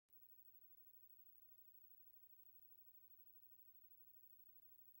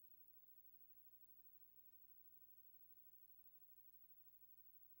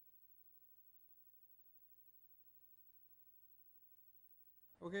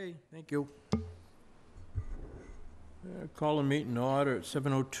Okay, thank you. Call a meeting to order at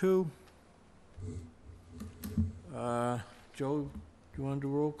 7:02. Joe, do you want to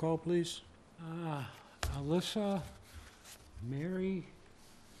do roll call, please? Alyssa, Mary,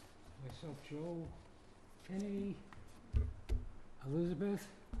 myself, Joe, Penny, Elizabeth,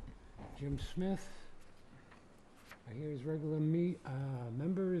 Jim Smith. I hear his regular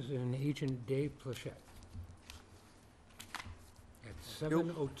members and Agent Dave Plachette. At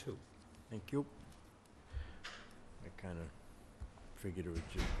 7:02. Thank you. I kind of figured it was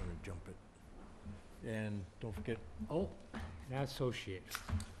just going to jump it. And don't forget Oh, an associate.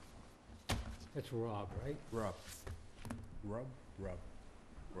 That's Rob, right? Rob. Rob.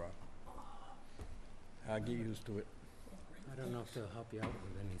 I'll get used to it. I don't know if they'll help you out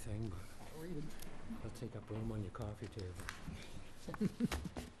with anything, but they'll take up room on your coffee table.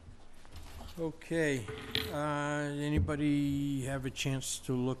 Okay, anybody have a chance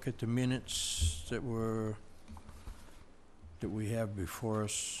to look at the minutes that we have before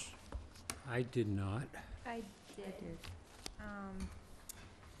us? I did not. I did.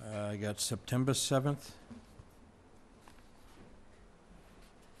 I got September 7th.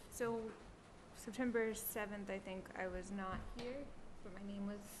 So September 7th, I think I was not here, but my name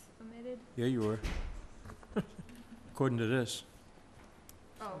was omitted. Yeah, you were. According to this.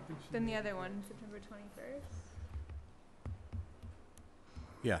 Oh, then the other one, September 21st.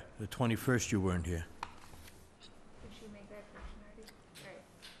 Yeah, the 21st you weren't here. Did she make that correction already? Right.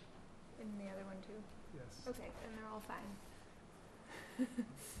 And the other one too? Yes. Okay, then they're all fine.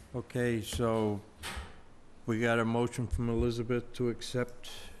 Okay, so we got a motion from Elizabeth to accept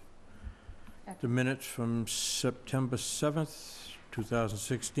the minutes from September 7th,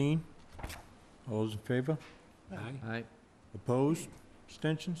 2016. All those in favor? Aye. Opposed?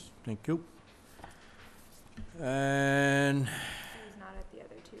 Abstentions? Thank you. And, I was not at the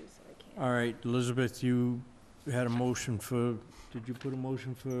other two, so I can't. all right, Elizabeth, you had a motion for, did you put a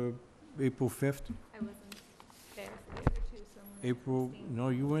motion for April 5th? I wasn't there for the other two, so I'm gonna April, abstain. no,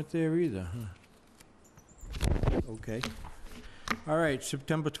 you weren't there either, huh? Okay. All right,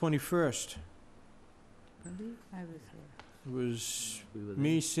 September 21st. I was there. It was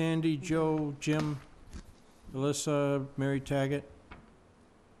me, Sandy, Joe, Jim, Alyssa, Mary Taggett.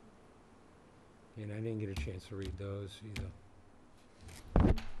 And I didn't get a chance to read those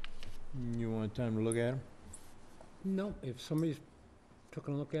either. You want time to look at them? No, if somebody's took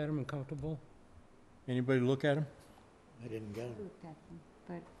a look at them and comfortable, Anybody look at them? I didn't get I them, looked at them,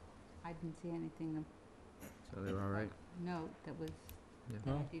 but I didn't see anything of so they were all right. note that was, Yeah.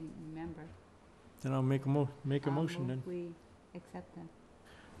 that I No? didn't remember. Then I'll make a motion then. We accept them.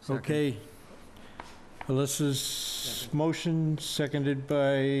 Okay. Alyssa's motion, seconded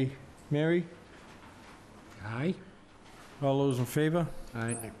by Mary. aye? All those in favor?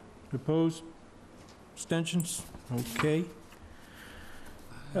 Aye. Opposed? Abstentions? Okay.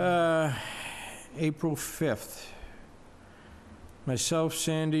 April 5th. Myself,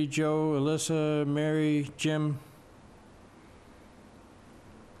 Sandy, Joe, Alyssa, Mary, Jim,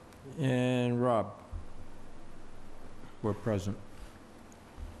 and Rob were present.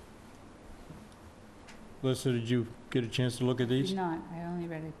 Alyssa, did you get a chance to look at these? Did not, I only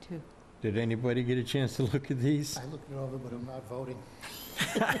read it too. Did anybody get a chance to look at these? I looked it over, but I'm not voting.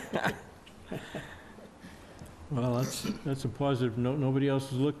 Well, that's a positive note. Nobody else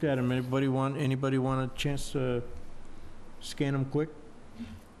has looked at them. Anybody want a chance to scan them quick?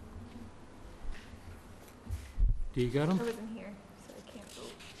 Do you got I them, wasn't here, so I can't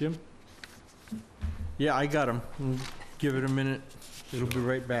vote. Jim? Yeah, I got them. Give it a minute. It'll be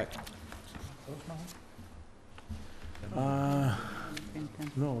right back. Print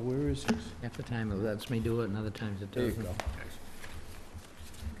them. No, where is this? Half the time it lets me do it, and other times it There you doesn't. go.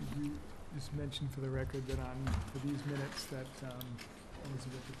 Could you just mention for the record that for these minutes, that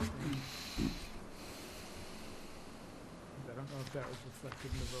Elizabeth abstained? I don't know if that was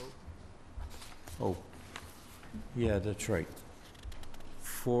reflected in the vote. Oh, yeah, that's right.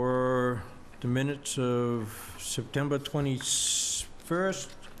 For the minutes of September 21st,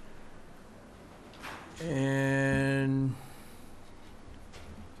 and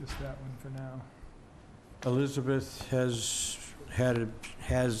Just that one for now. Elizabeth has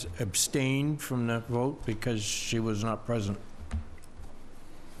abstained from the vote because she was not present.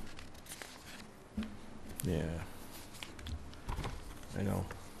 Yeah. I know.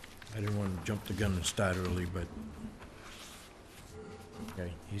 I didn't want to jump the gun and start early, but...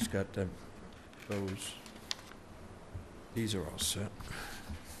 Okay, he's got those. These are all set.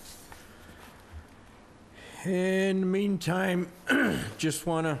 In the meantime, just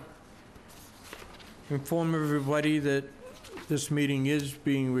want to inform everybody that This meeting is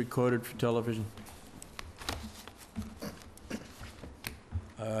being recorded for television.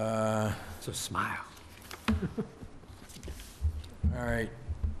 So smile. All right.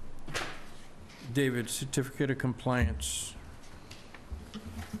 David, certificate of compliance.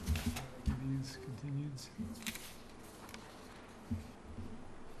 These continued.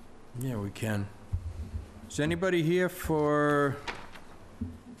 Yeah, we can. Is anybody here for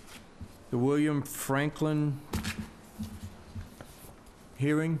the William Franklin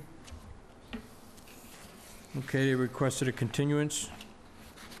hearing? Okay, they requested a continuance,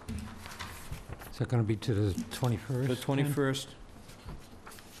 Is that gonna be to the 21st? the Ken? 21st.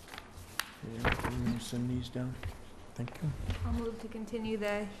 Yeah, can you send these down? Thank you. I'll move to continue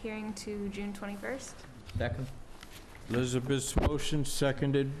the hearing to June 21st. Second? Elizabeth's motion,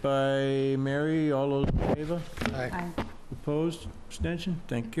 seconded by Mary. All those in favor? Aye. Opposed? Abstention?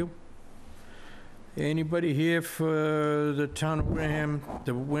 Thank you. Anybody here for the town of Wareham,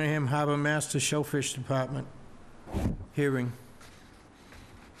 the Wareham Harbor Master Shellfish Department hearing?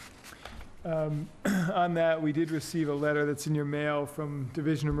 On that, we did receive a letter that's in your mail from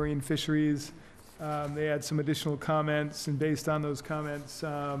Division of Marine Fisheries. They had some additional comments, and based on those comments,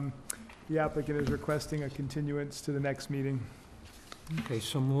 the applicant is requesting a continuance to the next meeting. Okay,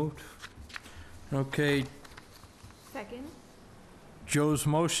 so moved. Okay, Second? Joe's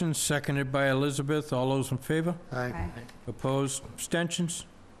motion, seconded by Elizabeth. All those in favor? Aye. Opposed? Abstentions?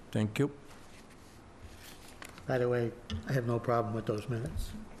 Thank you. By the way, I have no problem with those minutes.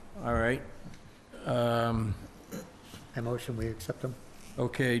 All right. I motion we accept them.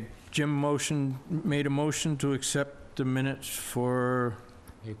 Okay, Jim made a motion to accept the minutes for,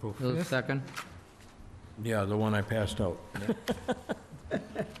 April Bill, 5th. second? yeah, the one I passed out. Second.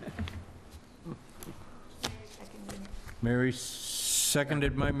 Mary,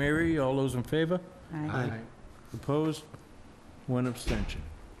 seconded by Mary. All those in favor? Aye. Opposed? One abstention.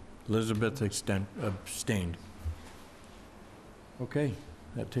 Elizabeth abstained. Okay,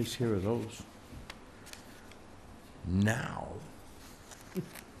 that takes care of those. Now,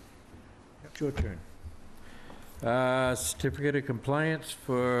 it's your turn. Certificate of compliance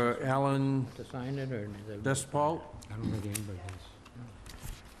for Alan To sign it, or? Despalt, I don't think anybody is.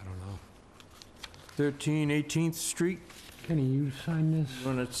 I don't know. 13 18th Street. Kenny, you sign this?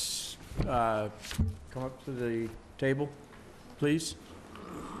 Want to come up to the table, please?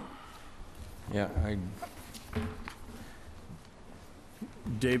 Yeah,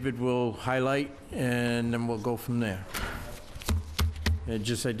 David will highlight, and then we'll go from there.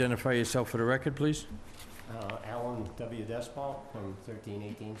 Just identify yourself for the record, please. Alan W. Despalt from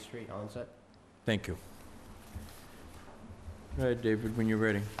 1318th Street, Onset. Thank you. Go ahead, David, when you're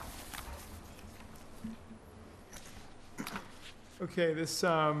ready. Okay, this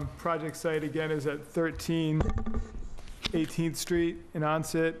project site again is at 18th Street in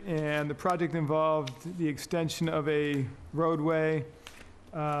Onset, and the project involved the extension of a roadway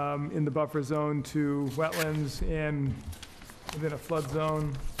in the buffer zone to wetlands and within a flood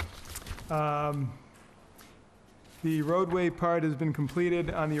zone. The roadway part has been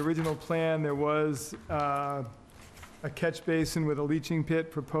completed. On the original plan, there was a catch basin with a leaching pit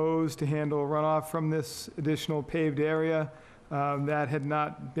proposed to handle runoff from this additional paved area. That had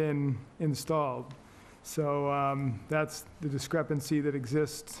not been installed. So that's the discrepancy that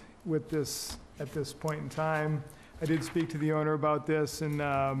exists with this at this point in time. I did speak to the owner about this, and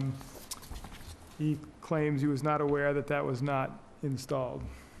he claims he was not aware that that was not installed.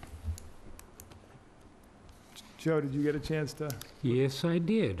 Joe, did you get a chance to? Yes, I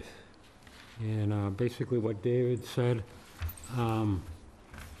did. And basically what David said, the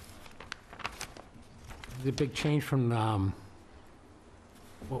big change from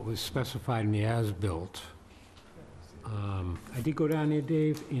what was specified in the as-built. I did go down there,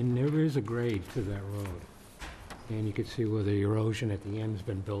 Dave, and there is a grade to that road. And you can see where the erosion at the end's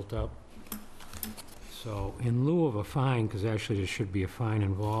been built up. So in lieu of a fine, because actually there should be a fine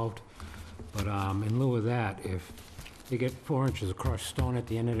involved, but in lieu of that, if you get 4 inches of crushed stone at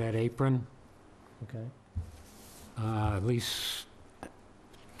the end of that apron, Okay. at least,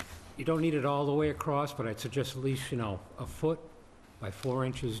 you don't need it all the way across, but I'd suggest at least, a foot by 4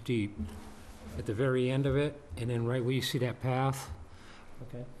 inches deep at the very end of it, and then right where you see that path,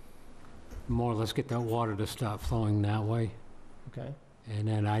 Okay. more or less get that water to stop flowing that way. Okay. And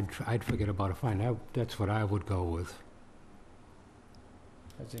then I'd forget about a fine. That's what I would go with.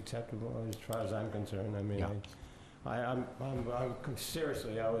 That's acceptable as far as I'm concerned. I mean, Yeah. I'm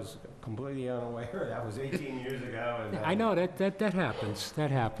seriously, I was completely unaware. That was 18 years ago. And I know, that happens,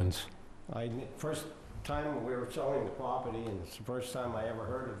 that happens. First time we were selling the property, and it's the first time I ever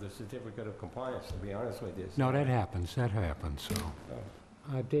heard of the certificate of compliance, to be honest with you. No, that happens, so.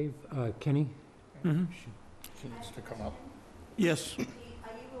 Dave, Kenny? Mm-hmm. She needs to come up. Yes. Are you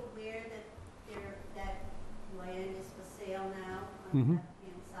aware that land is for sale now Mhm. on the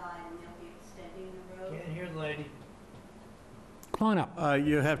left-hand side, and they'll be extending the road? Can't hear the lady. Come on up.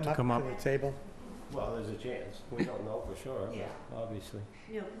 You have to come up. To the table. Well, there's a chance. We don't know for sure, Yeah. but obviously.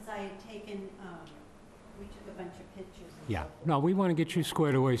 No, because I had taken, we took a bunch of pictures and Yeah, so forth. no, we want to get you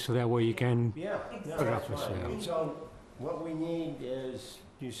squared away so that way you can, Yeah, no, Put it that's up for fine. sale. So what we need is,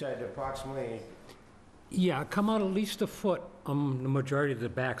 you said approximately, yeah, come out at least a foot on the majority of the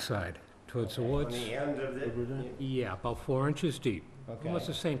backside towards the on woods. the end of the, Yeah, about 4 inches deep. okay, Almost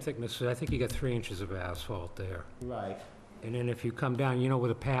the same thickness, I think you got 3 inches of asphalt there. right, And then if you come down, you know where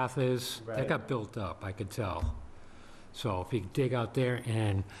the path is? That Right. got built up, I could tell. So if you dig out there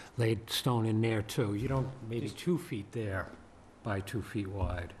and lay stone in there too, you don't, maybe 2 feet there by 2 feet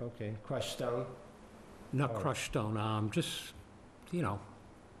wide. okay, crushed stone, Not Oh. crushed stone, just, you know,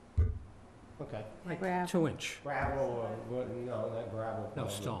 okay. like Gravel. 2 inch. Gravel or, what? No, not gravel. No,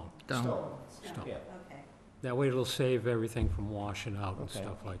 probably. stone. Stone, Stone. yeah, Okay. That way it'll save everything from washing out and Okay.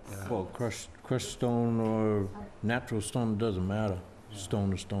 stuff like that. Well, crushed stone or natural stone, doesn't matter.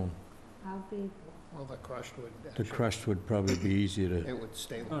 Stone to stone. How big? Well, the crushed would, The crushed would probably be easier to, it would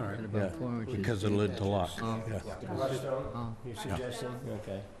stay All right. yeah, because of lid to lock. Yeah. crushed stone, you're suggesting,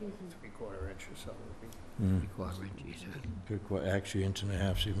 okay. 3/4 inch or so would be. Actually, inch and a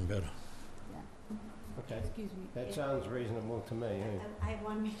half's even better. Okay, Excuse me. that sounds reasonable to me. I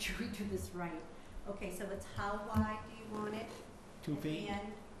want to make sure we do this right. Okay, so it's how wide do you want it? 2 At the feet,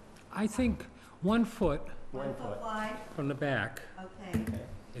 end? I think 1 foot 1 foot foot, wide? from the back, Okay. okay,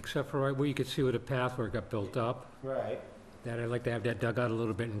 except for right where you could see where the path where it got built up. right, That I'd like to have that dug out a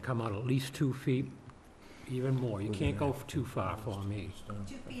little bit and come out at least 2 feet, even more. You can't go too far for me.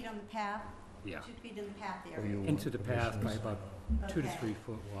 2 feet on the path? Yeah. 2 feet in the path area? Into the path by about 2 to Okay. 3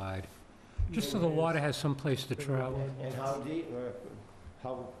 foot wide. Just so the water has some place to travel. and how deep, or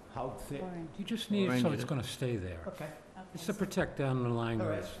how thick? 4 inch. You just need it so it's gonna stay there. Okay, It's to protect down the line All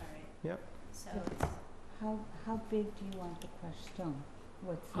right. with. All right. Yep. So, How big do you want the crushed stone?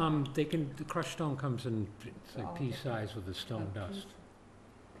 What's The crushed stone comes in, it's like pea size with the stone dust.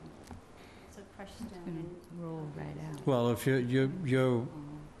 so crushed It's stone gonna and roll right out. Well, if you're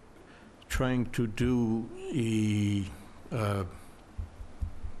trying to do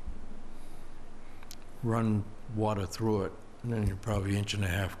run water through it, then you're probably inch and a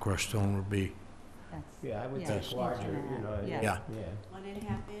half crushed stone would be That's, Yeah, I would Yeah, think inch larger, and a you know. half, yeah. Yeah. Yeah,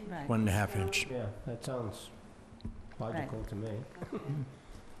 1.5 inch? right. 1.5 inch. yeah, that sounds logical to me. Okay.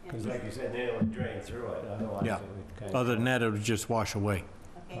 Because like you said, then it would drain through it, otherwise Yeah. it would kind of... Other than that, it would just wash away.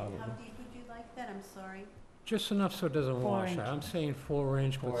 Okay, and how deep would you like that? I'm sorry. Just enough so it doesn't 4 wash out. I'm saying 4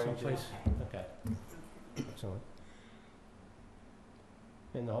 inch, but 4 inches. someplace, Okay. Okay, excellent.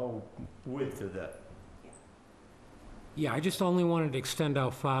 And the whole width of that, yeah, I just only wanted to extend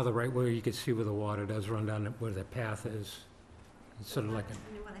out farther, right where you can see where the water does run down, where the path is. It's sort of like a,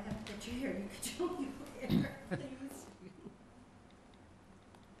 You know what, I have a picture here, you could show me where, please.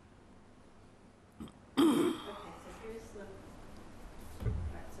 Okay, so here's the, all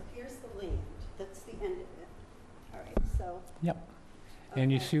right, so here's the land, that's the end of it. All right, so. Yep.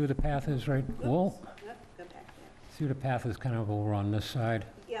 And you okay. see where the path is, right? Whoa, Whoops. Yep, go back there. see where the path is kind of over on this side?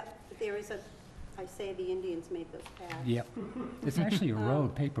 Yep, there is a, I say the Indians made those paths. Yep. It's actually a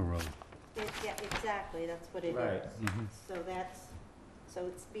road, paper road. Yeah, exactly, that's what it Right. is. So that's, so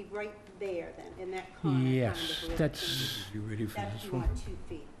it's be right there then, in that corner kind of. Yes, where that's, you ready for That this you one? want 2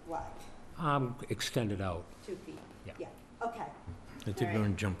 feet wide, Extended out, 2 feet. Yeah. Okay, I think we're gonna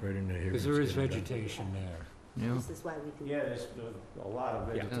jump right into here. because there is vegetation there. this is why we can. yeah, there's a lot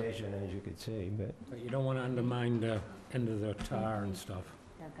of Yeah. vegetation, as you could see, but, But you don't want to undermine the end of the tar and stuff.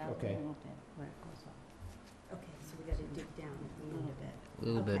 Dug out a Okay. little bit where it goes off. Okay, so we gotta dig down at the end of it. A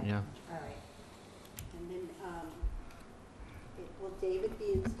little bit, Okay. yeah. All right. And then, will David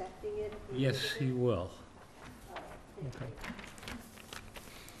be inspecting it? at the end Yes, of it? he will. All right, thank you. Okay.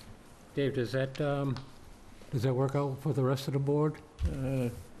 Dave, does that work out for the rest of the board?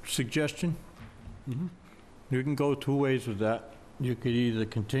 Suggestion? Mm-hmm. You can go 2 ways with that. You could either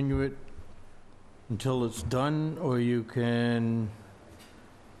continue it until it's done, or you can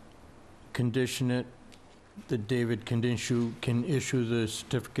condition it that David can issue the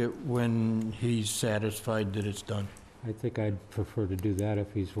certificate when he's satisfied that it's done. I think I'd prefer to do that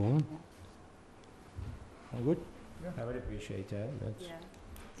if he's willing. I would? I would appreciate that, that's...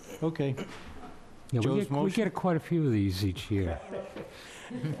 Yeah. Okay. Yeah, Joe's we motion? get quite a few of these each year.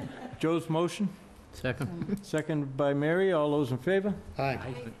 Joe's motion? Second. Second by Mary. All those in favor? Aye.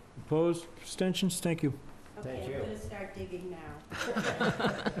 Opposed? Abstentions? Thank you. Thank Okay, you. I'm gonna start digging now.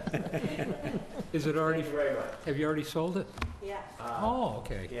 Is it already, Thank you very much. have you already sold it? Yeah, Oh,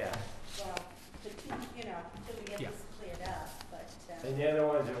 okay. Yeah, well, until we get Yeah. this cleared up, but, and the other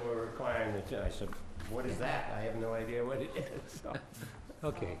ones that were requiring the, I said, what is that? I have no idea what it is. So,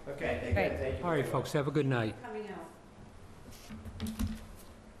 Okay. okay, Right. again, thank you. All right, very much. folks, have a good night. coming out.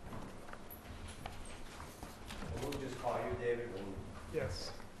 And we'll just call you, David, when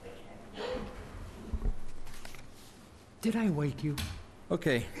Yes. Did I wake you?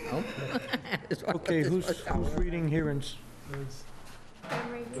 Okay. Okay, who's reading hearings? Liz.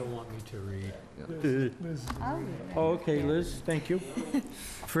 I'm right here. Don't want me to read. Liz. I'll read it. Oh, okay, Liz, thank you.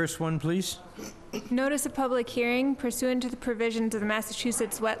 First one, please. Notice of public hearing pursuant to the provisions of the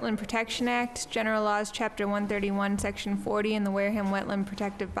Massachusetts Wetland Protection Act, General Laws, Chapter 131, Section 40, and the Wareham Wetland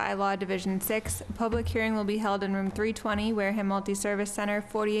Protective Bylaw, Division 6. A public hearing will be held in Room 320, Wareham Multi-Service Center,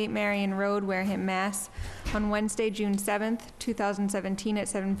 48 Marion Road, Wareham, Mass., on Wednesday, June 7th, 2017, at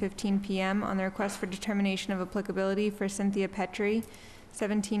 7:15 p.m. on the request for determination of applicability for Cynthia Petrie,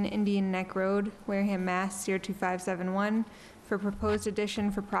 17 Indian Neck Road, Wareham, Mass. 02571, for proposed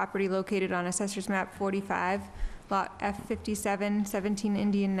addition for property located on Assessor's Map 45, Lot F57, 17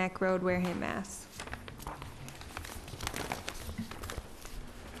 Indian Neck Road, Wareham, Mass.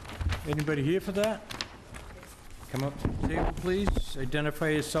 Anybody here for that? Come up to the table, please. Identify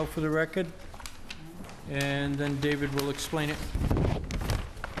yourself for the record, and then David will explain it.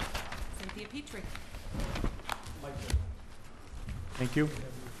 Cynthia Petrie. Thank you.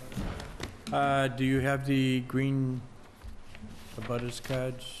 Do you have the green abutters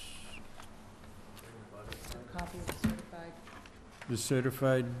cards? Copy of the certified. The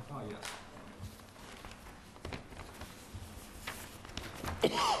certified? Oh, yes.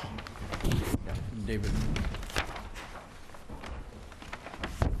 David.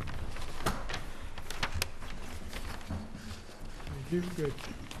 Thank you. Good.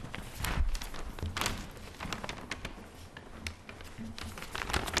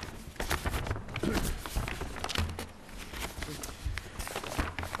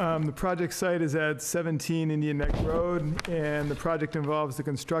 The project site is at 17 Indian Neck Road, and the project involves the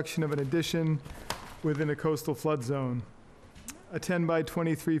construction of an addition within a coastal flood zone. A 10 by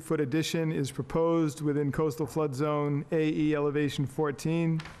 23-foot addition is proposed within coastal flood zone AE elevation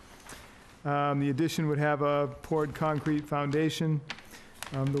 14. The addition would have a poured concrete foundation.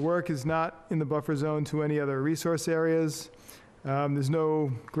 The work is not in the buffer zone to any other resource areas. There's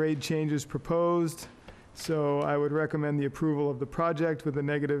no grade changes proposed, so I would recommend the approval of the project with a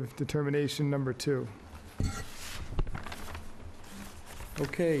negative determination number 2.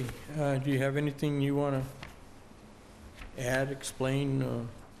 Okay, do you have anything you want to add, explain, or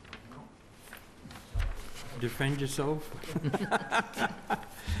defend yourself?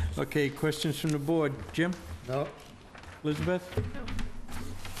 Okay, questions from the board. Jim? No? Elizabeth?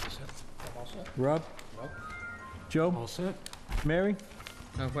 Rob? Joe? All set? Mary?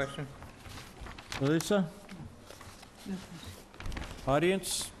 No question? Melissa?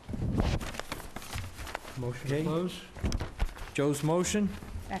 Audience? Motion Okay. to close? Joe's motion,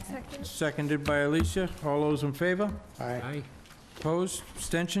 Second. seconded by Alicia. All those in favor? Aye. Aye. Opposed?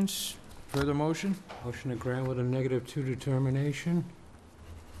 Abstentions? Further motion? Motion to grant with a -2 determination?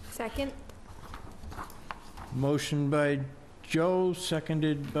 Second. Motion by Joe,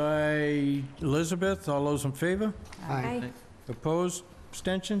 seconded by Elizabeth. All those in favor? Aye. Opposed?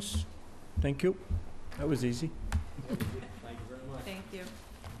 Abstentions? Thank you. That was easy. Thank you.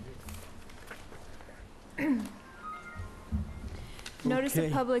 Notice of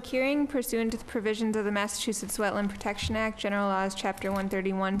Okay. public hearing pursuant to the provisions of the Massachusetts Wetland Protection Act, General Laws, Chapter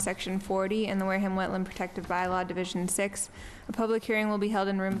 131, Section 40, and the Wareham Wetland Protective Bylaw, Division 6. A public hearing will be held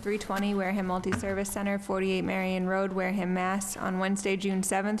in Room 320, Wareham Multi-Service Center, 48 Marion Road, Wareham, Mass., on Wednesday, June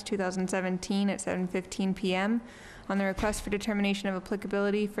 7th, 2017, at 7:15 p.m. on the request for determination of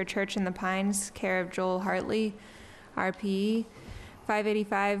applicability for Church in the Pines, care of Joel Hartley, RPE,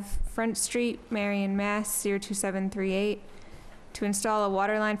 585 Front Street, Marion, Mass. 02738. To install a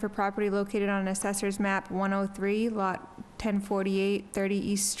water line for property located on Assessor's Map 103, Lot 1048, 30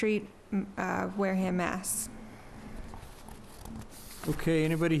 East Street, Wareham, Mass. Okay,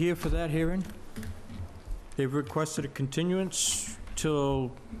 anybody here for that hearing? They've requested a continuance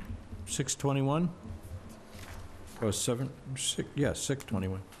till 6/21? Or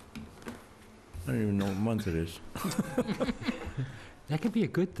 6/21. I don't even know what month it is. That could be a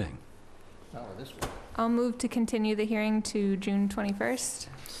good thing. Oh, this one. I'll move to continue the hearing to June 21st.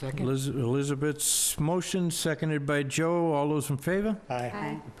 Second? Elizabeth's motion, seconded by Joe. All those in favor? Aye.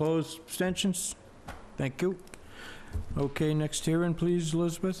 Aye. Opposed? Abstentions? Thank you. Okay, next hearing, please,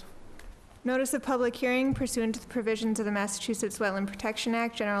 Elizabeth. Notice of public hearing pursuant to the provisions of the Massachusetts Wetland Protection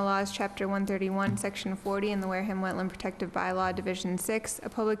Act, General Laws, Chapter 131, Section 40, and the Wareham Wetland Protective Bylaw, Division 6. A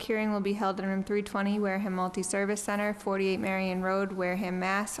public hearing will be held in room 320, Wareham Multi-Service Center, 48 Marion Road, Wareham,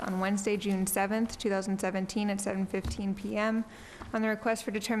 Mass., on Wednesday, June 7th, 2017, at 7:15 p.m. on the request for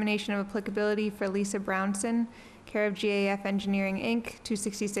determination of applicability for Lisa Brownson, care of GAF Engineering, Inc.,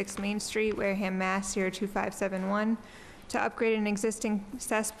 266 Main Street, Wareham, Mass. 02571, to upgrade an existing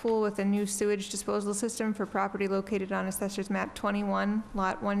cesspool with a new sewage disposal system for property located on Assessor's Map 21,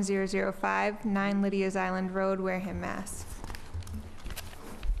 Lot 1005, 9 Lydia's Island Road, Wareham, Mass.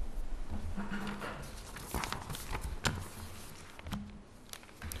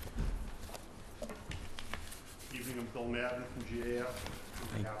 Evening, I'm Bill Madden from GAF,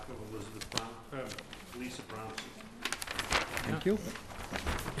 on behalf of Elizabeth Brown, Lisa Brown. Thank you.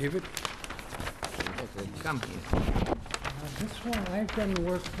 David? This one, I've done the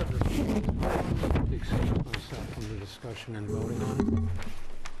work for the, excuse myself from the discussion and voting on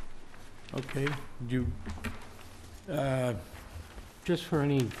Okay, you, it. Just for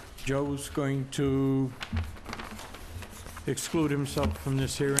any, Joe's going to exclude himself from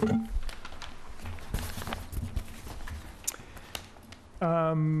this hearing.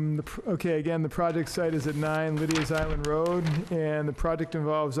 Okay, again, the project site is at 9 Lydia's Island Road, and the project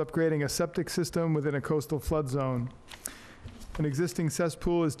involves upgrading a septic system within a coastal flood zone. An existing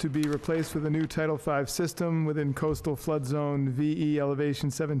cesspool is to be replaced with a new Title V system within coastal flood zone VE elevation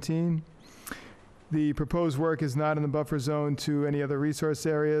 17. The proposed work is not in the buffer zone to any other resource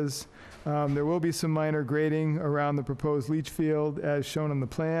areas. There will be some minor grading around the proposed leach field as shown on the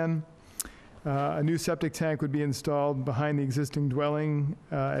plan. A new septic tank would be installed behind the existing dwelling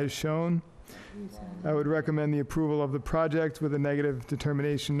as shown. I would recommend the approval of the project with a negative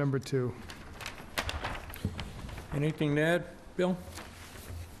determination number 2. Anything to add, Bill?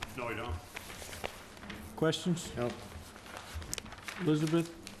 No, I don't. Questions? No.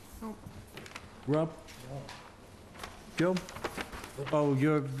 Elizabeth? No. Rob? Joe? Oh,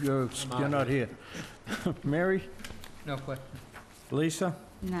 you're not here. Mary? No question. Lisa?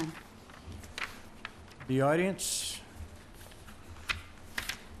 None. The audience?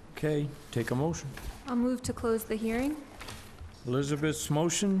 Okay, take a motion. I'll move to close the hearing. Elizabeth's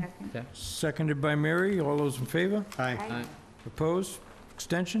motion, Okay. seconded by Mary. All those in favor? Aye. Aye. Opposed?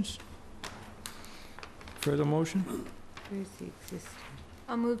 Extensions? Further motion? Where's the existing?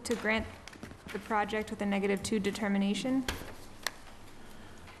 I'll move to grant the project with a -2 determination.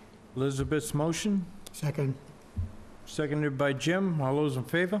 Elizabeth's motion, Second. seconded by Jim. All those in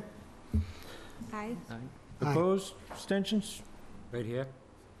favor? Aye. Aye. Opposed? Abstentions? right here.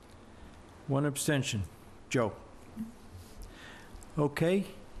 One abstention. Joe. Okay.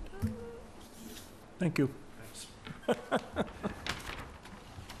 Thank you.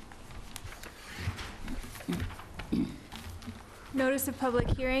 Notice of public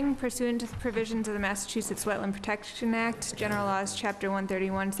hearing pursuant to the provisions of the Massachusetts Wetland Protection Act, General Laws, Chapter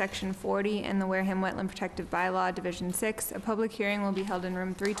 131, Section 40, and the Wareham Wetland Protective Bylaw, Division 6. A public hearing will be held in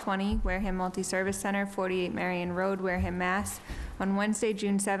room 320, Wareham Multi-Service Center, 48 Marion Road, Wareham, Mass., on Wednesday,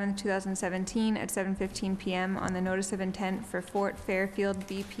 June 7th, 2017, at 7:15 p.m. on the notice of intent for Fort Fairfield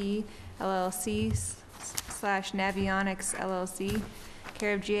BP LLC / Navionics LLC,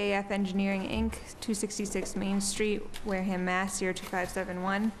 care of GAF Engineering, Inc., 266 Main Street, Wareham, Mass.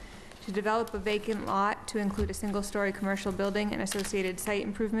 02571, to develop a vacant lot to include a single-story commercial building and associated site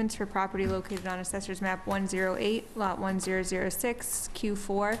improvements for property located on Assessor's Map 108, Lot 1006,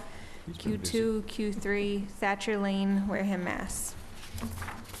 Q4, Q2, Q3, Thatcher Lane, Wareham, Mass.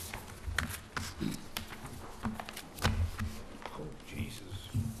 Oh, Jesus.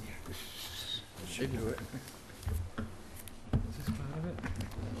 Should do it. Is this part of it?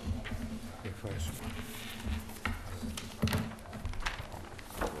 Here first.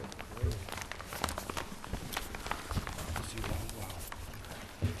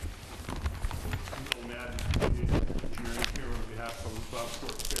 Bill Madden, engineering here on behalf of Fort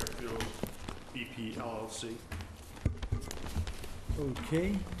Fairfield BP LLC. Okay,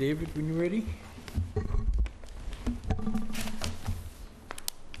 David, when you're ready?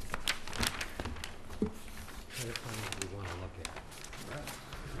 Try to find what we want to look at.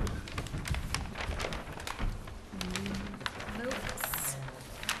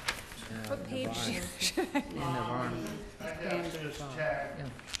 What page?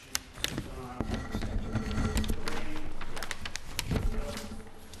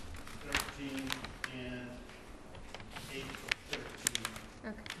 And 8 of 13.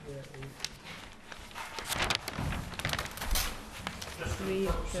 Just for the 3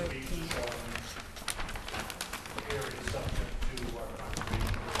 of purpose of 13. each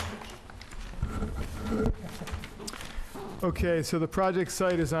Okay, so the project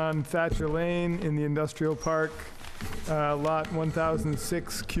site is on Thatcher Lane in the industrial park, lot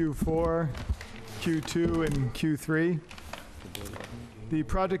 1006, Q4, Q2, and Q3. The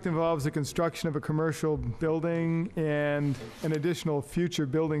project involves the construction of a commercial building and an additional future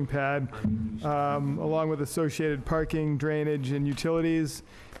building pad, along with associated parking, drainage, and utilities.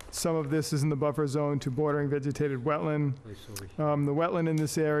 Some of this is in the buffer zone to bordering vegetated wetland. The wetland in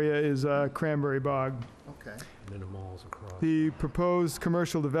this area is cranberry bog. Okay. And then the mall's across. The proposed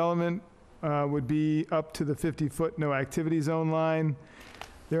commercial development would be up to the 50-foot no-activity zone line.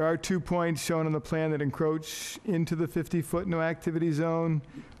 There are 2 points shown on the plan that encroach into the 50-foot no-activity zone,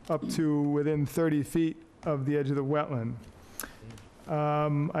 up to within 30 feet of the edge of the wetland.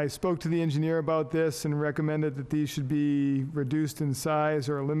 I spoke to the engineer about this and recommended that these should be reduced in size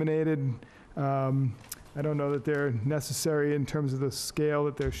or eliminated. I don't know that they're necessary in terms of the scale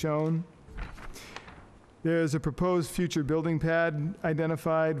that they're shown. There's a proposed future building pad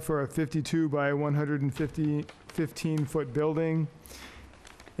identified for a 52 by 15-foot building,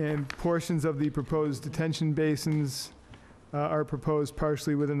 and portions of the proposed detention basins are proposed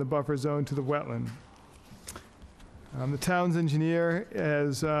partially within the buffer zone to the wetland. The town's engineer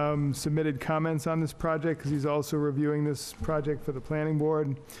has submitted comments on this project because he's also reviewing this project for the planning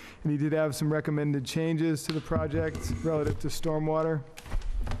board, and he did have some recommended changes to the project relative to stormwater.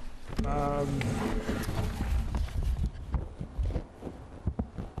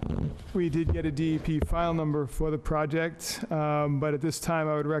 We did get a DEP file number for the project, but at this time,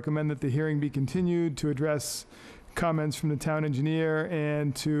 I would recommend that the hearing be continued to address comments from the town engineer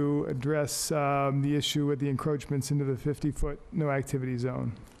and to address the issue with the encroachments into the 50-foot no-activity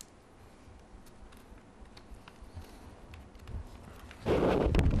zone.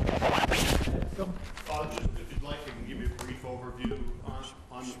 Just, if you'd like, I can give you a brief overview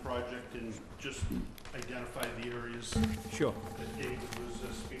on the project and just identify the areas Sure. that David was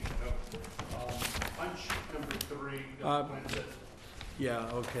speaking of. On sheet number 3, the Uh, plan set. Yeah,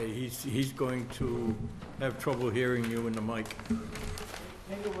 okay, he's going to have trouble hearing you in the mic.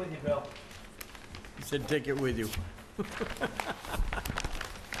 Take it with you, Bill. He said, take it with you.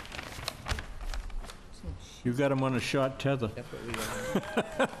 You got him on a short tether.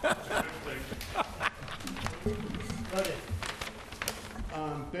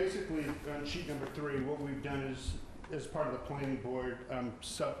 Basically, on sheet number 3, what we've done is, as part of the planning board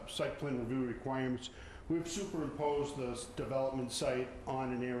site plan review requirements, we've superimposed the development site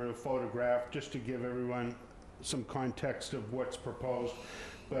on an aerial photograph just to give everyone some context of what's proposed.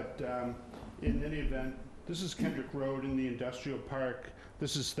 But in any event, this is Kendrick Road in the industrial park.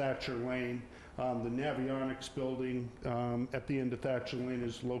 This is Thatcher Lane. The Navionics building at the end of Thatcher Lane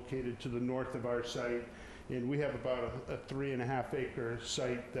is located to the north of our site. And we have about a 3.5 acre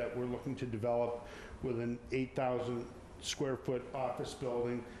site that we're looking to develop with an 8,000 square foot office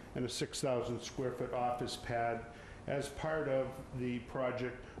building and a 6,000 square foot office pad. As part of the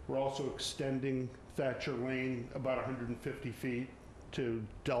project, we're also extending Thatcher Lane about 150 feet to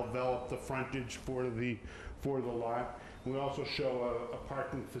develop the frontage for the lot. We also show a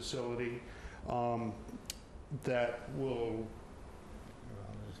parking facility that will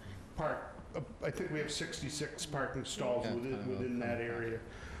park, I think we have 66 parking stalls within that area.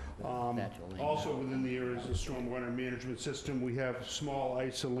 Also within the areas of stormwater management system, we have small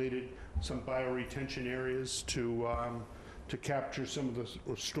isolated, some bioretention areas to capture some of the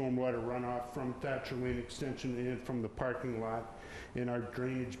stormwater runoff from Thatcher Lane extension and from the parking lot. And our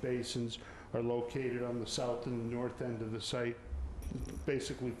drainage basins are located on the south and the north end of the site,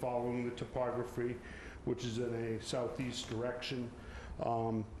 basically following the topography, which is in a southeast direction.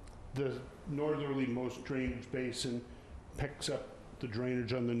 The northerly-most drainage basin picks up the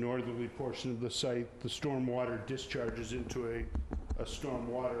drainage on the northerly portion of the site. The stormwater discharges into a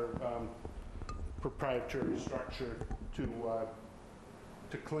stormwater proprietary structure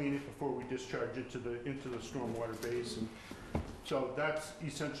to clean it before we discharge it into the stormwater basin. So that's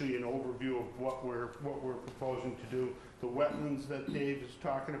essentially an overview of what we're proposing to do. The wetlands that Dave is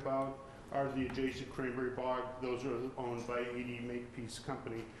talking about are the adjacent cranberry bog. Those are owned by 80 Makepeace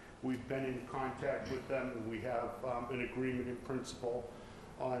Company. We've been in contact with them, and we have an agreement in principle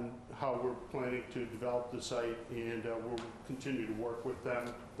on how we're planning to develop the site, and we'll continue to work with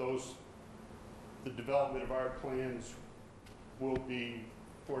them. The development of our plans will be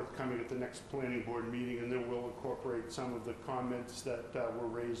forthcoming at the next planning board meeting, and then we'll incorporate some of the comments that were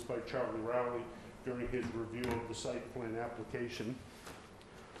raised by Charlie Rowley during his review of the site plan application.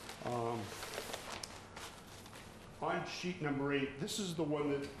 On sheet number 8, this is the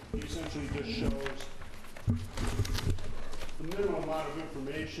one that essentially just shows the minimum amount of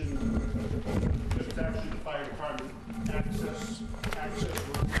information, just actually the fire department access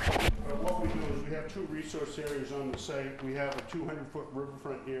road. What we do is we have two resource areas on the site. We have a 200-foot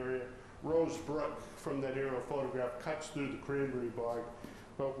riverfront area. Rose Brook from that aerial photograph cuts through the cranberry bog.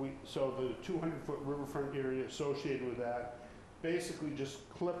 So the 200-foot riverfront area associated with that basically just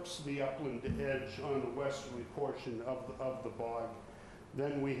clips the upland edge on the westerly portion of the bog.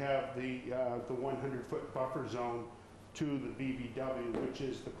 Then we have the 100-foot buffer zone to the BBW, which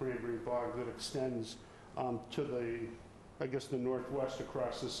is the cranberry bog that extends to the northwest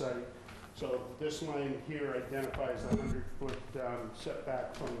across the site. So this line here identifies the 100-foot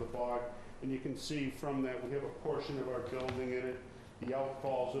setback from the bog, and you can see from that we have a portion of our building in it. The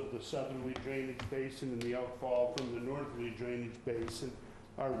outfalls of the southerly drainage basin and the outfall from the northerly drainage basin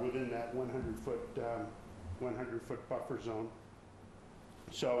are within that 100-foot buffer zone.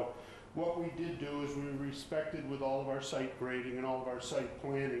 So what we did do is we respected with all of our site grading and all of our site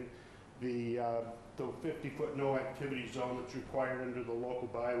planning the 50-foot no activity zone that's required under the local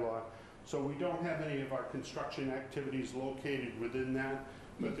bylaw. So we don't have any of our construction activities located within that,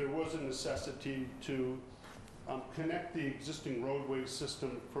 but there was a necessity to connect the existing roadway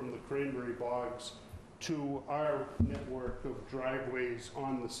system from the cranberry bogs to our network of driveways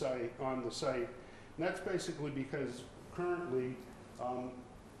on the site. And that's basically because currently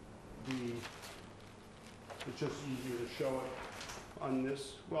it's just easier to show it on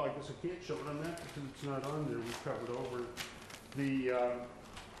this. Well, I guess I can't show it on that because it's not on there. We've covered over the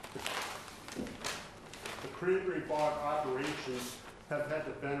cranberry bog operations have had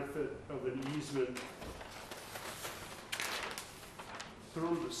the benefit of an easement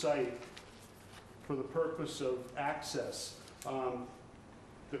through the site for the purpose of access.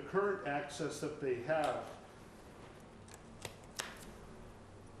 The current access that they have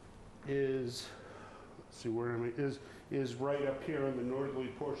is, let's see, where am I, is right up here on the northerly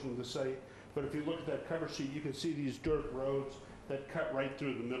portion of the site. But if you look at that cover sheet, you can see these dirt roads that cut right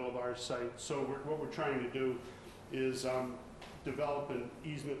through the middle of our site. So what we're trying to do is develop an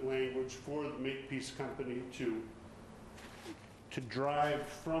easement language for the Makepeace Company to drive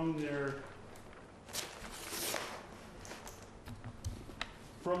from their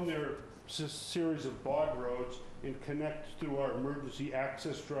series of bog roads and connect through our emergency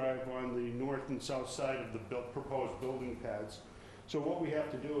access drive on the north and south side of the proposed building pads. So what we have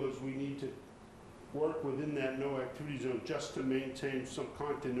to do is we need to work within that no activity zone just to maintain some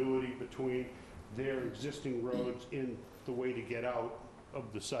continuity between their existing roads and the way to get out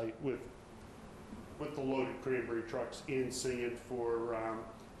of the site with the loaded cranberry trucks and sand for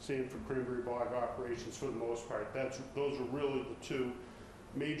cranberry bog operations for the most part. Those are really the two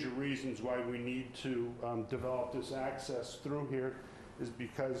major reasons why we need to develop this access through here, is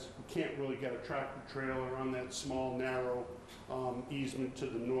because we can't really get a tractor trailer on that small narrow easement to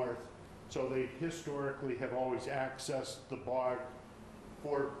the north. So they historically have always accessed the bog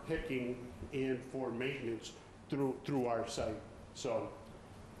for picking and for maintenance through our site. So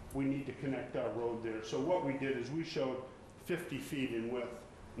we need to connect our road there. So what we did is we showed 50 feet in width.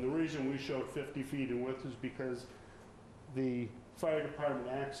 And the reason we showed 50 feet in width is because the fire department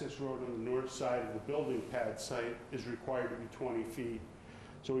access road on the north side of the building pad site is required to be 20 feet.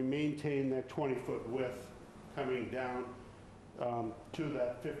 So we maintain that 20-foot width coming down to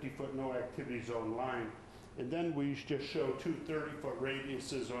that 50-foot no activity zone line. And then we just show two 30-foot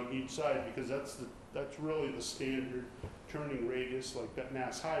radiuses on each side, because that's really the standard turning radius like that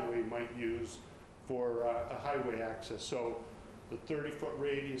Mass Highway might use for a highway access. So the 30-foot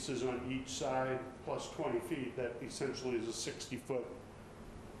radius is on each side plus 20 feet. That essentially is a 60-foot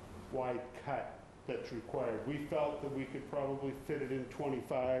wide cut that's required. We felt that we could probably fit it in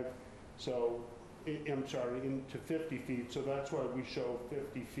 25, so I'm sorry, into 50 feet. So that's why we show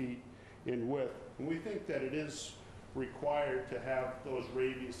 50 feet in width. And we think that it is required to have those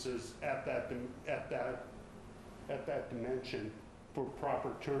radiuses at that dimension for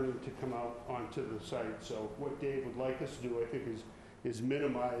proper turning to come out onto the site. So what Dave would like us to do, I think, is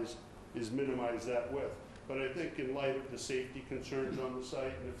minimize that width. But I think in light of the safety concerns on the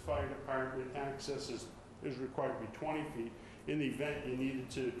site, and if fire department access is required to be 20 feet, in the event you needed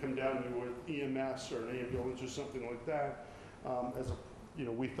to come down there with EMS or an ambulance or something like that,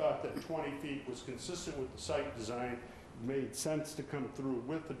 we thought that 20 feet was consistent with the site design. It made sense to come through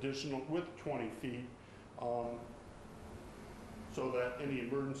with 20 feet, so that any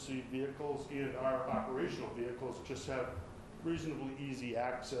emergency vehicles and our operational vehicles just have reasonably easy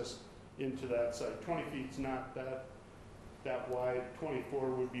access into that site. 20 feet's not that wide. 24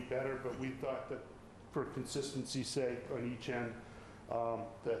 would be better, but we thought that for consistency's sake on each end,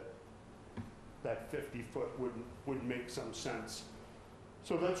 that 50 foot would make some sense.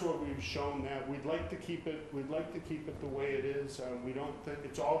 So that's what we've shown that. We'd like to keep it the way it is. We don't think,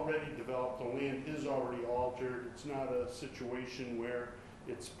 it's already developed, the land is already altered. It's not a situation where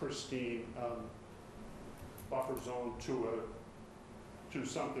it's pristine, buffer zone to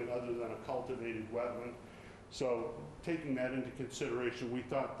something other than a cultivated wetland. So taking that into consideration, we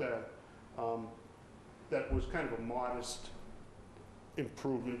thought that that was kind of a modest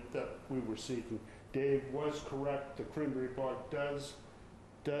improvement that we were seeking. Dave was correct, the cranberry bog does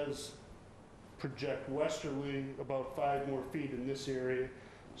project westerly about 5 more feet in this area,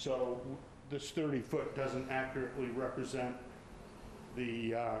 so this 30-foot doesn't accurately represent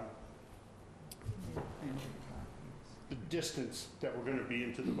the distance that we're gonna be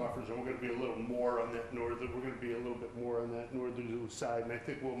into the buffer zone. We're gonna be a little more on that northern, we're gonna be a little bit more on that northern side, and I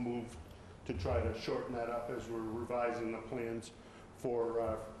think we'll move to try to shorten that up as we're revising the plans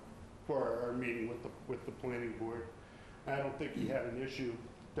for our meeting with the planning board. I don't think he had an issue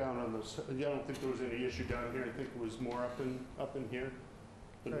down on this, I don't think there was any issue down here. I think it was more up in here,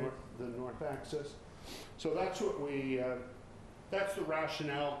 the north axis. So that's what that's the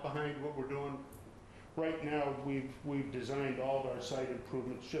rationale behind what we're doing. Right now, we've designed all of our site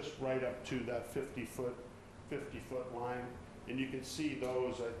improvements just right up to that 50-foot line. And you can see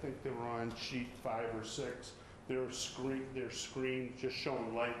those, I think they were on sheet 5 or 6. They're screened, just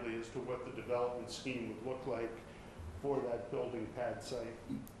shown lightly as to what the development scheme would look like for that building pad site.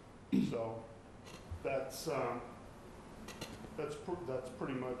 So that's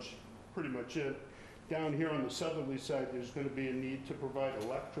pretty much it. Down here on the southerly side, there's going to be a need to provide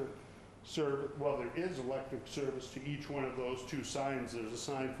electric service. Well, there is electric service to each one of those 2 signs. There's a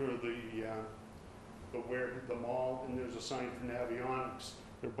sign for the mall, and there's a sign for Navionics.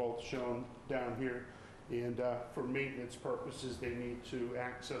 They're both shown down here. And for maintenance purposes, they need to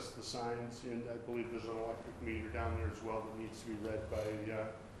access the signs, and I believe there's an electric meter down there as well that needs to be read by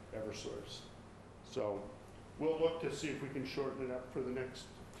Eversource. So we'll look to see if we can shorten it up for the next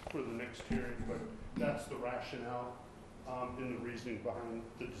hearing, but that's the rationale and the reasoning behind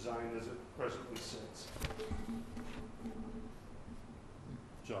the design as it presently sits.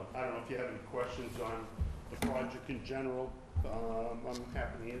 So I don't know if you have any questions on the project in general. I'm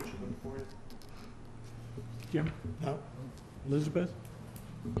happy to answer them for you. Jim? No? Elizabeth?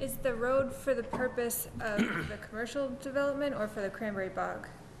 Is the road for the purpose of the commercial development or for the cranberry bog?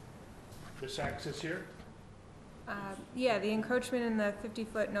 This access here? Yeah, the encroachment in the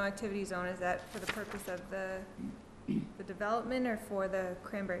 50-foot no activity zone, is that for the purpose of the development or for the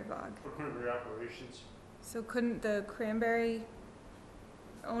cranberry bog? For cranberry operations. So couldn't the cranberry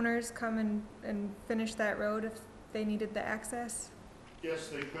owners come and finish that road if they needed the access? Yes,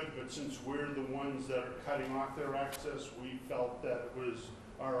 they could, but since we're the ones that are cutting off their access, we felt that it was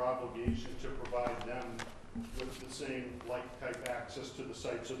our obligation to provide them with the same like-type access to the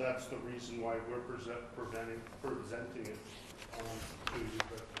site. So that's the reason why we're presenting it to you.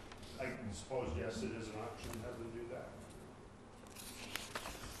 But I suppose, yes, it is an option to have them do that.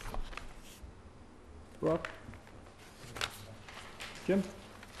 Rob? Jim?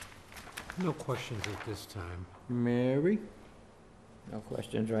 No questions at this time. Mary? No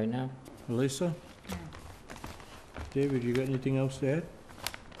questions right now? Lisa? David, you got anything else to add?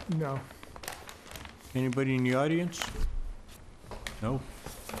 No. Anybody in the audience? No?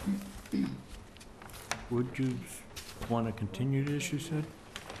 Would you want to continue this, you said?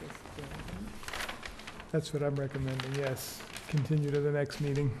 That's what I'm recommending, yes. Continue to the next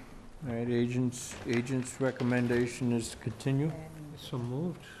meeting. All right, agent's recommendation is to continue. So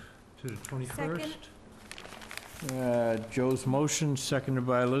moved to the 21st? Second. Joe's motion, seconded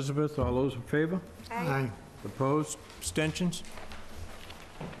by Elizabeth. All those in favor? Aye. Opposed? Abstentions?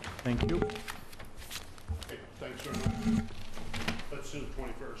 Thank you. Okay, thanks very much. Let's do the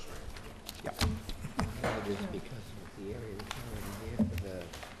 21st, right? That is because of the area that's already there for the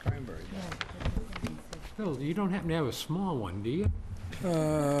cranberry. Bill, you don't happen to have a small one, do you?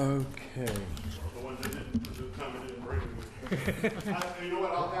 Okay. The ones that didn't come and didn't bring them. You know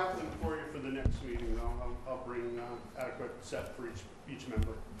what, I'll have them for you for the next meeting, though. I'll bring adequate set for each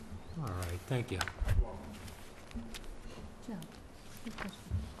member. All right, thank you. You're welcome. Joe, quick question.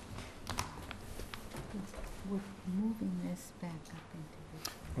 Because we're moving this back up into this.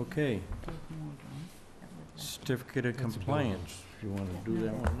 Okay. Give more room. That would like Certificate of That's a bill. compliance. If you want that- to do no,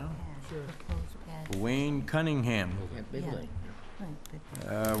 that one now. pad, Sure. proposed pad. Wayne Cunningham, Yeah, big Yeah. lane. Right,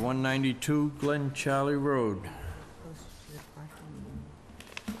 but 192 Glen Charlie Road. closer to the parking.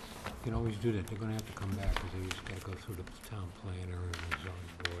 You can always do that. They're gonna have to come back, because they just gotta go through the town planner and the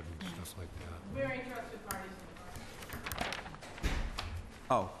zoning board and stuff like that. Very interested parties in the park.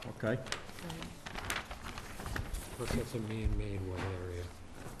 Oh, okay. Plus, that's a man-made wet area.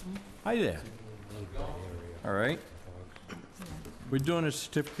 Hi there. Man-made wet area. All right. We're doing a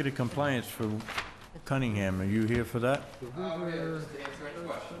certificate of compliance for Cunningham. Are you here for that? The river has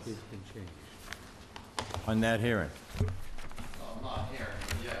been changed. On that hearing? Not here,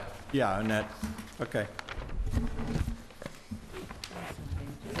 yeah. Yeah, on that, okay.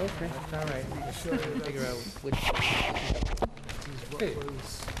 Okay, all right. Figure out which, Hey.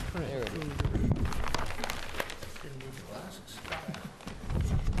 there it is.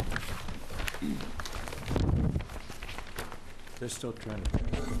 They're still trying to.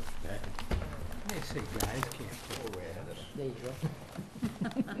 They say guys can't pull red. There you go.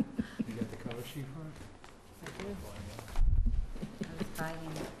 You got the cover sheet for it? I was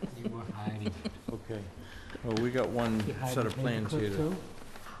hiding it. You were hiding it. Okay. Well, we got one You hiding set of the plans here paperclip to too?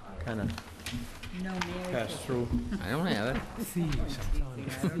 kind of No, Mary. pass through. I don't have it. Thieves, I'm telling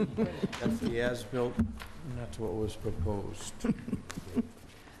you. That's the as-built, and that's what was proposed.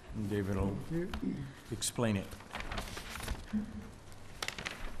 And David will explain it.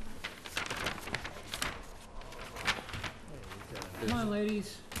 Come on,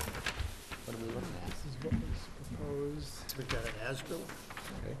 ladies. What are we looking at? This is what was proposed. We've got an as-built,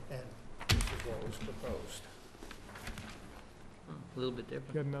 Okay. and this is what was proposed. A little bit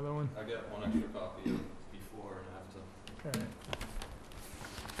different. Got another one? I got one extra copy of before and after. Okay.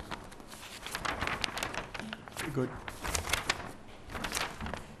 Good.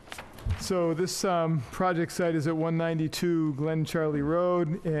 So this project site is at 192 Glen Charlie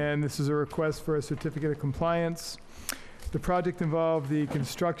Road, and this is a request for a certificate of compliance. The project involved the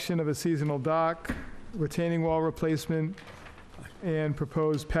construction of a seasonal dock, retaining wall replacement, and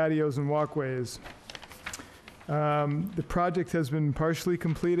proposed patios and walkways. The project has been partially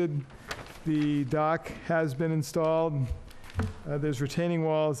completed. The dock has been installed. There's retaining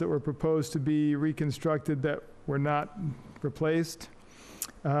walls that were proposed to be reconstructed that were not replaced.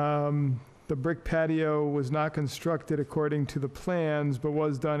 The brick patio was not constructed according to the plans, but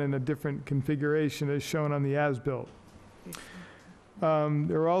was done in a different configuration as shown on the as-built.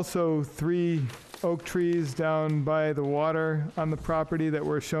 There are also 3 oak trees down by the water on the property that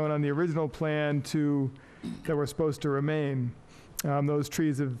were shown on the original plan that were supposed to remain. Those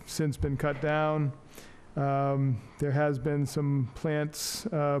trees have since been cut down. There has been some plants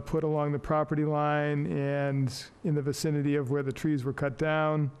put along the property line and in the vicinity of where the trees were cut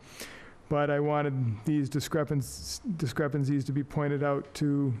down, but I wanted these discrepancies to be pointed out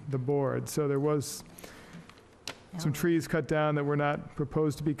to the board. So there was some trees cut down that were not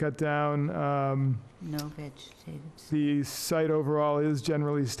proposed to be cut down. No vegetated. The site overall is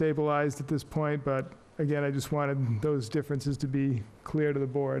generally stabilized at this point, but again, I just wanted those differences to be clear to the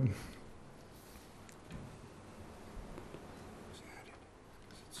board.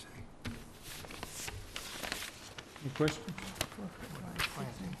 Any questions?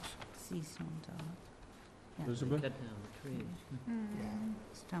 Seasonal dog. Yeah. Elizabeth? Cut down the trees.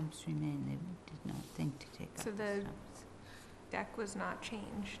 Stumps remain, they did not think to take So out the the- stumps. Deck was not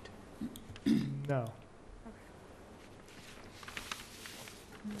changed. No.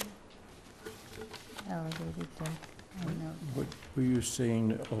 Elevated deck, and no, What were you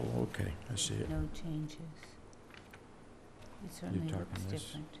saying? Oh, okay, I see it. no changes. It certainly talking looks this?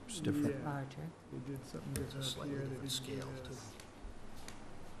 different. It's different. Yeah. Larger, We did something It's a different up slightly here. They different didn't do scale, too. this.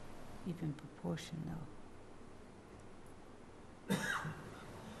 even proportion though.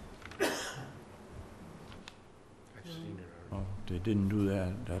 I've seen it already. Oh, they didn't do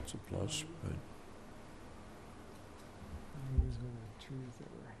that, that's a plus, but These were the trees that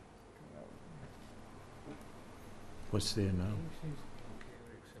were cut out. what's there now?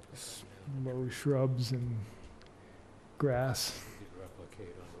 Low shrubs and grass. You could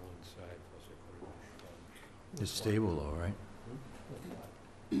replicate on one side, plus I put it in It's stable though, right?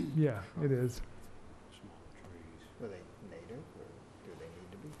 Yeah, it is. small trees. Were they native, or do they need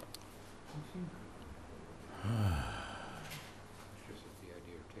to be? It's just the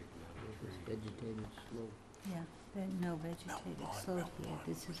idea of taking down the trees. Vegetated slope. Yeah, no vegetated slope here,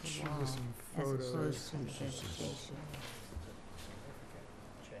 this is a wall, There's some as photos. opposed to the vegetation.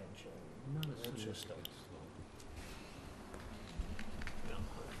 Change. Not a It's just significant slope.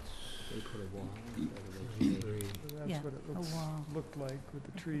 They put a wall Tree. That's Yeah, what it a looks, wall. looked like with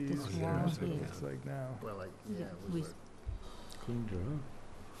the This trees. wall That's what here. it looks like now. Well, like, Yeah, yeah, it we was Cleaned her up.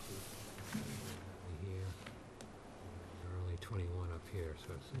 Here. They're only 21 up here,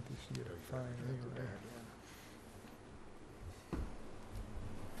 so I it's think we should get a fine anyway.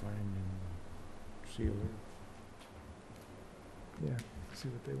 Fine and sealer. Yeah, see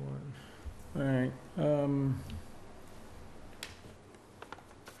what they want. All right,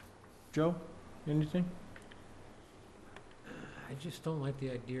 Joe, anything? I just don't like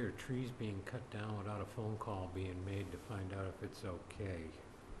the idea of trees being cut down without a phone call being made to find out if it's okay.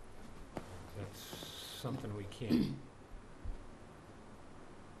 That's something we can't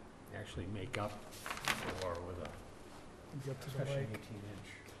actually make up for with a, especially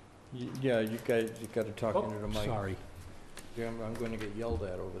 18-inch. Yeah, you guys, you gotta talk into the mic. Sorry. Yeah, I'm gonna get yelled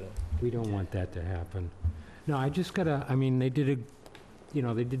at over there. We don't want that to happen. No, I just gotta, I mean, they did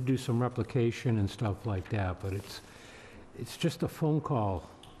they did do some replication and stuff like that, but it's just a phone call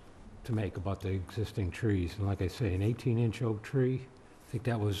to make about the existing trees. And like I say, an 18-inch oak tree, I think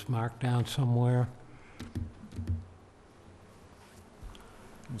that was marked down somewhere.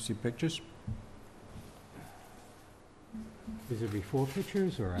 You see pictures? Is it before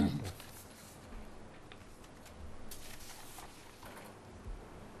pictures or after?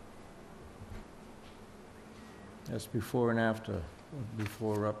 That's before and after,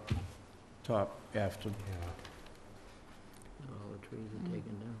 before up top, after. Yeah. All the trees are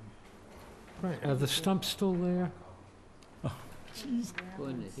taken down. Right, are the stumps still there?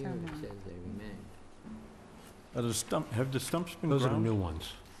 According to here, it says they remain. Have the stumps been Those are the ground? new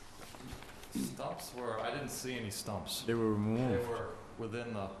ones. Stumps were, I didn't see any stumps. They were They removed. were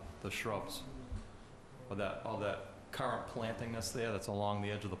within the shrubs. But all that current planting that's there, that's along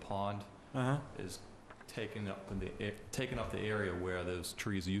the edge of the pond, Uh-huh. is taking up the area where those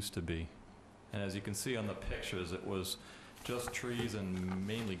trees used to be. And as you can see on the pictures, it was just trees and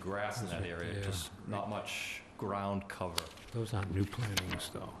mainly grass in that area, Yeah. just not much ground cover. Those aren't new plantings,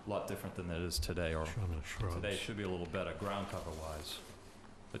 though. A lot different than it is today, or Showing the shrubs. today should be a little better ground cover wise.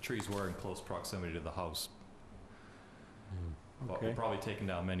 The trees were in close proximity to the house, but were Okay. probably taken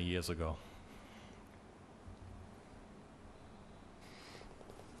down many years ago.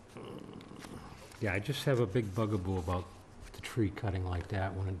 Yeah, I just have a big bugaboo about the tree cutting like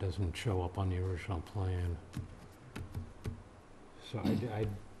that when it doesn't show up on the original plan. So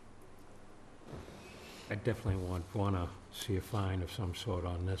I definitely wanna see a fine of some sort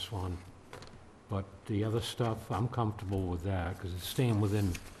on this one. But the other stuff, I'm comfortable with that, because it's staying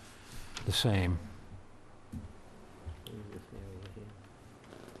within the same. What is this area here?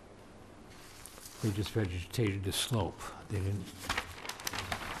 They just vegetated the slope. They didn't,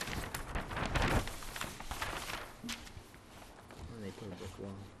 Oh, they put a brick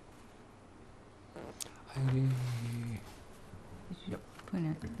wall. Did you put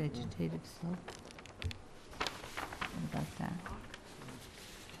in a vegetative slope? What about that?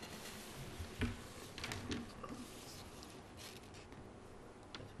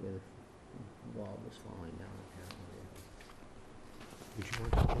 That's where the wall was falling down apparently. did you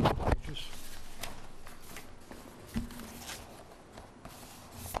want to see the pictures?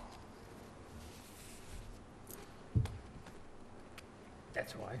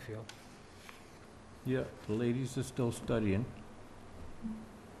 That's how I feel. Yeah, the ladies are still studying.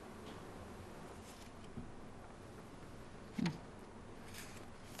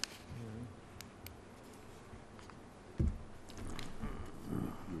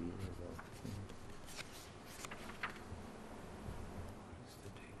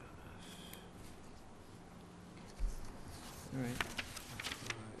 All right.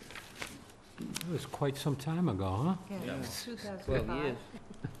 It was quite some time ago, huh? Yeah. 12 years.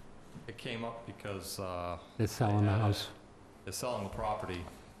 It came up because They're selling the house. they're selling the property,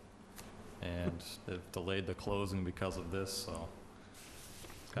 and they've delayed the closing because of this, so.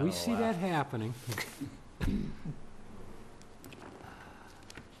 it's kind We of a see laugh. that happening.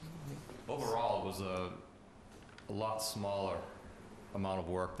 Overall, it was a lot smaller amount of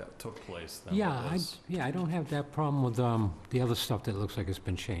work that took place than Yeah, what was. I don't have that problem with the other stuff that looks like it's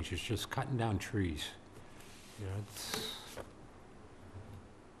been changed. It's just cutting down trees. You know, it's,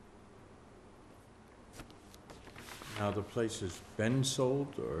 Now, the place has been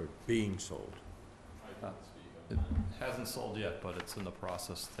sold or being sold? It hasn't sold yet, but it's in the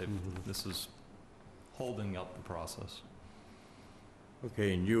process. This is holding up the process.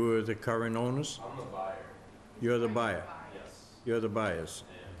 Okay, and you are the current owners? I'm the buyer. You're the buyer? Yes. You're the buyers?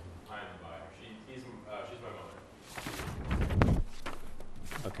 And I'm the buyer. She's my mother.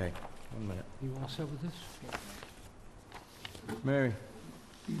 Okay, 1 minute. you all set with this? Mary?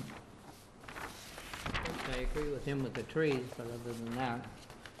 I agree with him with the trees, but other than that,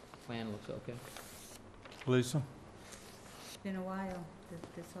 plan looks okay. Lisa? It's been a while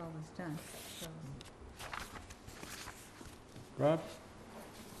that this all was done, so. Rob?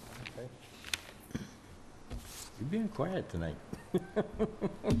 Okay. You're being quiet tonight.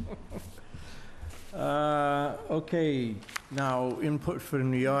 Okay, now input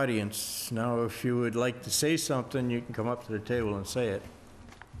from the audience. Now, if you would like to say something, you can come up to the table and say it.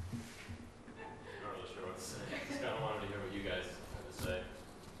 Not really sure what to say. Just kind of wanted to hear what you guys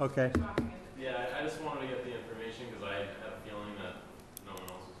Okay. Yeah, I just wanted to get the information because I had a feeling that no one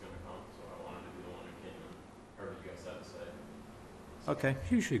else was gonna come, so I wanted to be the one who came and heard what you guys had to say. Okay.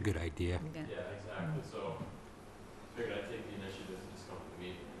 It's usually a good idea. Yeah, exactly, so figured I'd take the initiative to just come to the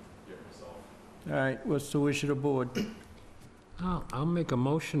meeting and hear it myself. All right, what's the wish of the board? I'll make a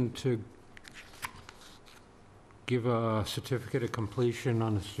motion to give a certificate of completion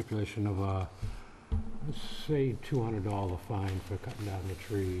on the stipulation of a, let's say, $200 fine for cutting down the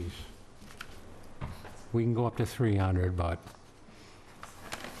trees. We can go up to 300, but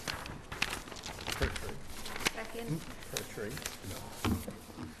Second. Per tree.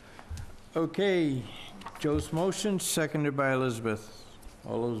 Okay, Joe's motion, seconded by Elizabeth.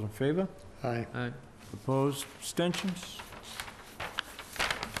 All those in favor? Aye. Opposed? Abstentions?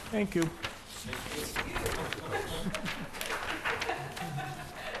 Thank you.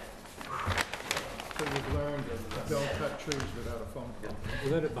 So you've learned that don't cut trees without a phone call.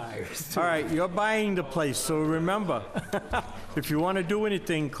 let it buyers. All right, you're buying the place, so remember, if you want to do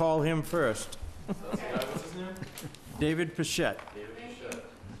anything, call him first. What's his name? David Pichette. David Pichette.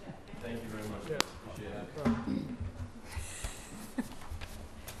 Thank you very much. Appreciate it.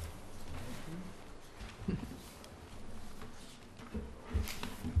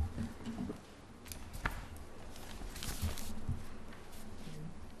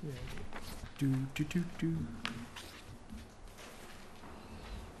 Do.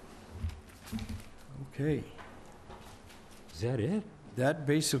 Okay, Is that it? that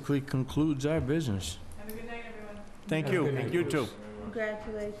basically concludes our business. Have a good night, everyone. Thank Have a you, good night. you too.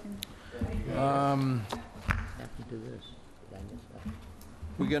 Congratulations. Have to do this. Did I miss that?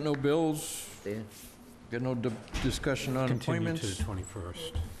 We got no bills, There. got no discussion on Continue to the appointments.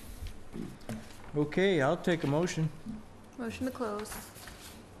 21st. Okay, I'll take a motion. Motion to close.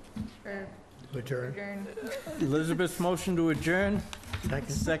 Or Adjourn. adjourn. Elizabeth's motion to adjourn, Second.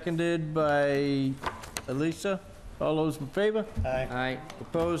 seconded by Elisa. All those in favor? Aye. Aye.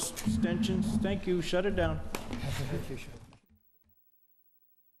 Opposed? Abstentions? Thank you. Shut it down. I think you should.